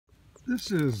This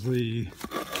is the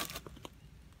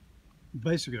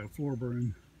basically a floor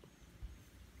broom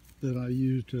that I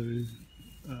use to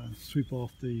sweep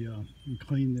off and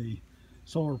clean the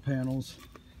solar panels.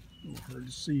 A little hard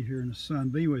to see here in the sun,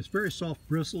 but anyway, it's very soft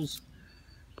bristles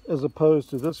as opposed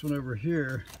to this one over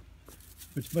here,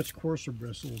 which is much coarser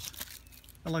bristles.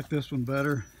 I like this one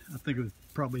better. I think it was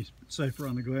probably safer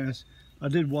on the glass. I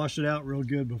did wash it out real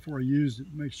good before I used it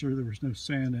to make sure there was no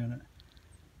sand in it.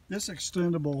 This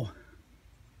extendable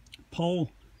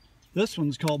pole, this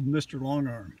one's called Mr.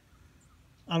 Longarm.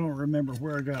 I don't remember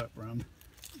where I got it from,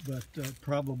 but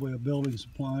probably a building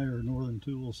supply or Northern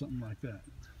Tool, something like that.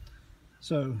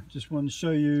 So just wanted to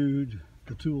show you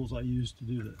the tools I use to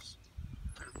do this.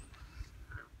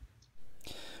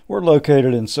 We're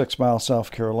located in 6 Mile,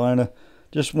 South Carolina.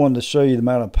 Just wanted to show you the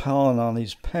amount of pollen on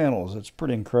these panels. It's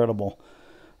pretty incredible.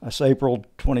 It's April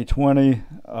 2020.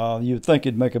 You'd think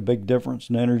it'd make a big difference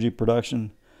in energy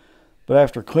production, but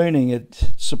after cleaning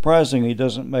it, surprisingly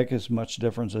doesn't make as much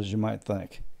difference as you might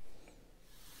think.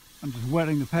 I'm just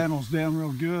wetting the panels down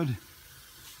real good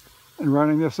and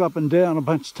running this up and down a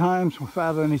bunch of times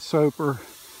without any soap or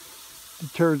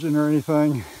detergent or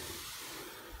anything.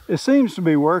 It seems to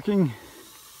be working,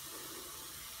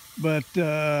 but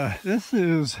this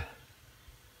is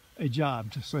a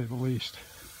job, to say the least.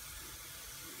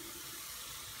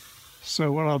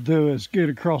 So what I'll do is get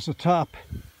across the top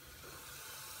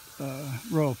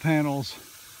row of panels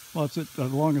while it's at the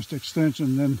longest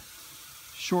extension, then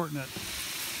shorten it.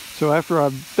 So after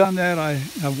I've done that,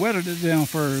 I've wetted it down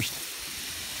first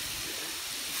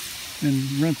and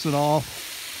rinse it off.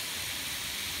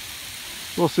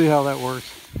 We'll see how that works.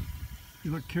 If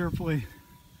you look carefully,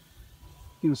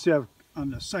 you can see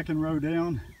on the second row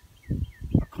down,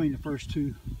 I'll clean the first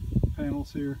 2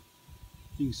 panels here.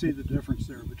 You can see the difference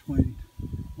there between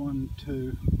 1,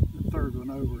 2, the third one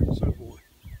over, and so forth.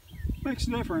 Makes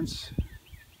a difference.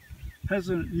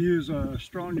 Hasn't used a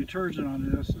strong detergent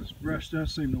on this. This brush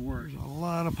does seem to work. There's a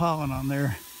lot of pollen on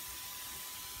there.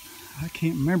 I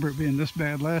can't remember it being this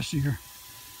bad last year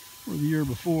or the year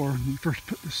before when we first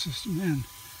put this system in.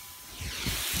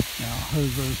 Now I'll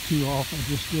hose those 2 off I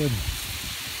just did.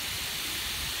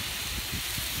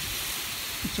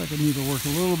 Looks like I need to work a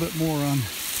little bit more on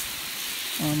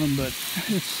them, but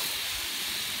it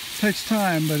takes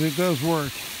time, but it does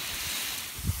work.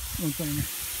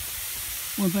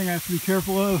 One thing I have to be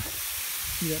careful of,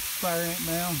 see that fire ant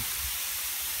mound?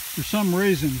 For some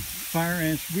reason, fire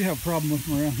ants, we have a problem with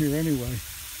them around here anyway,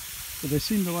 but they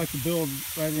seem to like to build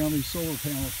right around these solar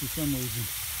panels for some reason.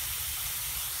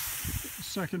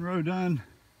 Second row done.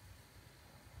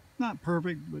 Not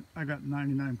perfect, but I got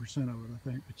 99% of it, I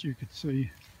think, but you could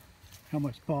see how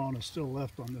much pollen is still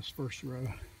left on this first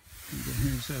row.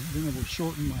 I've been able to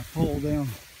shorten my pole down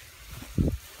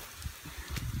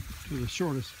to the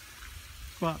shortest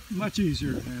spot, much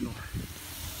easier to handle.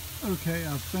 Okay,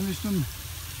 I've finished them.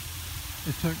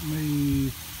 It took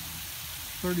me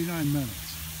 39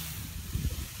 minutes.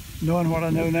 Knowing what I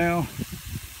know now,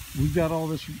 we've got all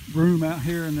this room out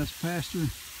here in this pasture.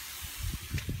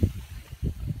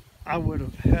 I would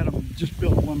have had them just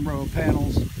build 1 row of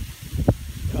panels.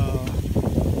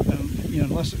 And,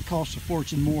 unless it costs a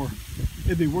fortune more,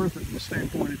 it'd be worth it from the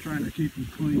standpoint of trying to keep them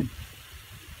clean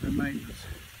and maintenance.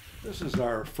 This is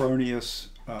our Fronius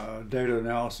data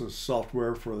analysis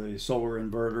software for the solar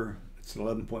inverter. It's an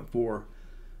 11.4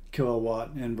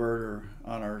 kilowatt inverter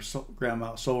on our ground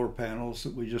mount solar panels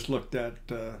that we just looked at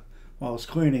while I was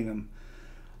cleaning them.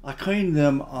 I cleaned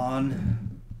them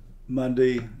on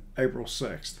Monday, April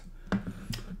 6th,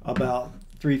 about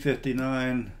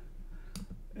 3:59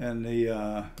 in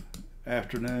the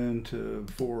afternoon to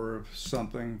 4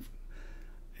 something,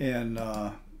 and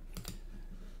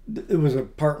it was a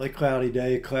partly cloudy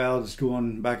day, clouds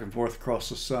going back and forth across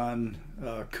the sun.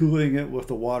 Cooling it with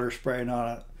the water spraying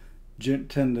on it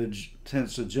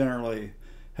tends to generally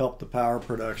help the power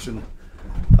production.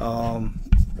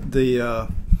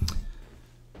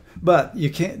 But you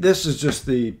can't, this is just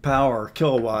the power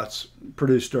kilowatts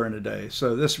produced during the day,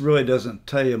 so this really doesn't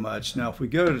tell you much. Now if we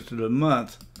go to the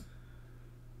month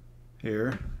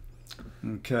here,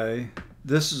 okay,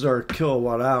 this is our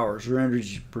kilowatt hours, or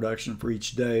energy production for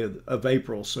each day of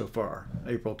April so far,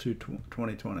 April 2,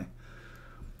 2020.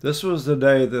 This was the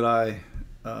day that I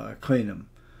cleaned them.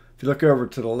 If you look over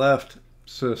to the left, it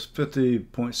says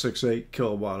 50.68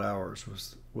 kilowatt hours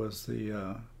was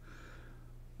the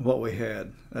what we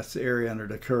had. That's the area under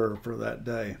the curve for that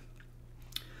day.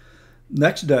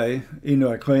 Next day,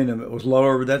 I cleaned them, it was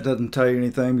lower, but that doesn't tell you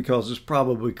anything because it's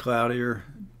probably cloudier.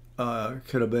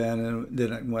 Could have been, and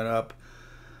then it went up.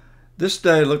 This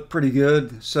day looked pretty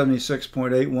good,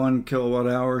 76.81 kilowatt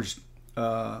hours.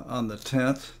 on the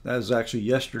 10th. That is actually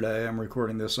yesterday. I'm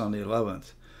recording this on the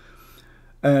 11th.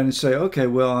 And you say, okay,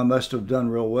 well, I must have done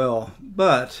real well.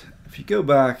 But if you go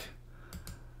back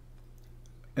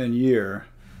in year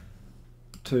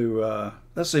to,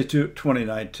 let's say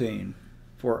 2019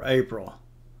 for April.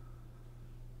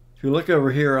 If you look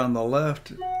over here on the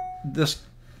left,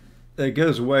 it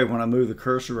goes away when I move the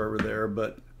cursor over there,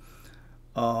 but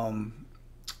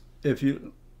if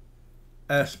you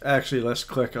actually, let's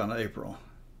click on April.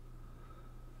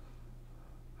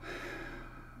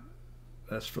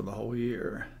 That's for the whole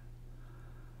year.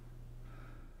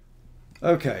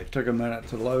 Okay, took a minute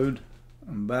to load.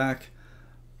 I'm back.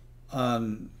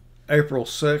 On April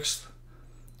 6th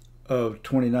of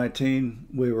 2019,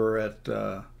 we were at,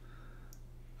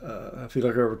 if you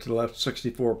look over to the left,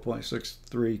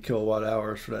 64.63 kilowatt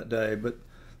hours for that day. But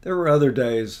there were other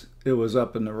days it was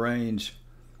up in the range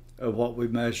of what we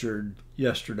measured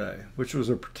yesterday, which was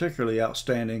a particularly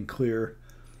outstanding, clear,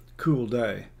 cool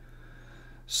day.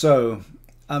 So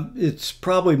it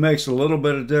probably makes a little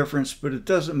bit of difference, but it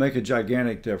doesn't make a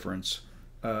gigantic difference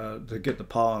to get the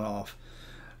pollen off.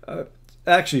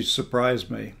 Actually surprised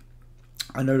me.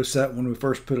 I noticed that when we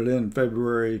first put it in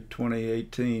February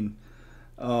 2018,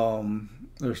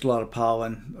 there's a lot of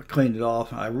pollen. I cleaned it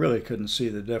off. I really couldn't see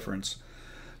the difference.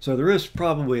 So there is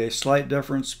probably a slight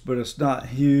difference, but it's not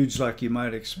huge like you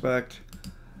might expect.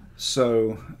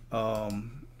 So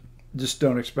just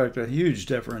don't expect a huge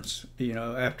difference, you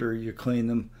know, after you clean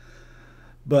them.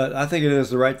 But I think it is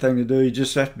the right thing to do. You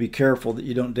just have to be careful that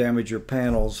you don't damage your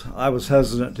panels. I was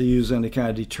hesitant to use any kind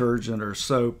of detergent or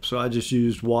soap, so I just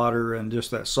used water and just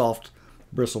that soft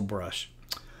bristle brush.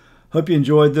 Hope you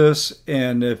enjoyed this,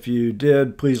 and if you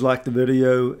did, please like the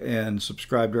video and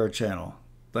subscribe to our channel.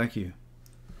 Thank you.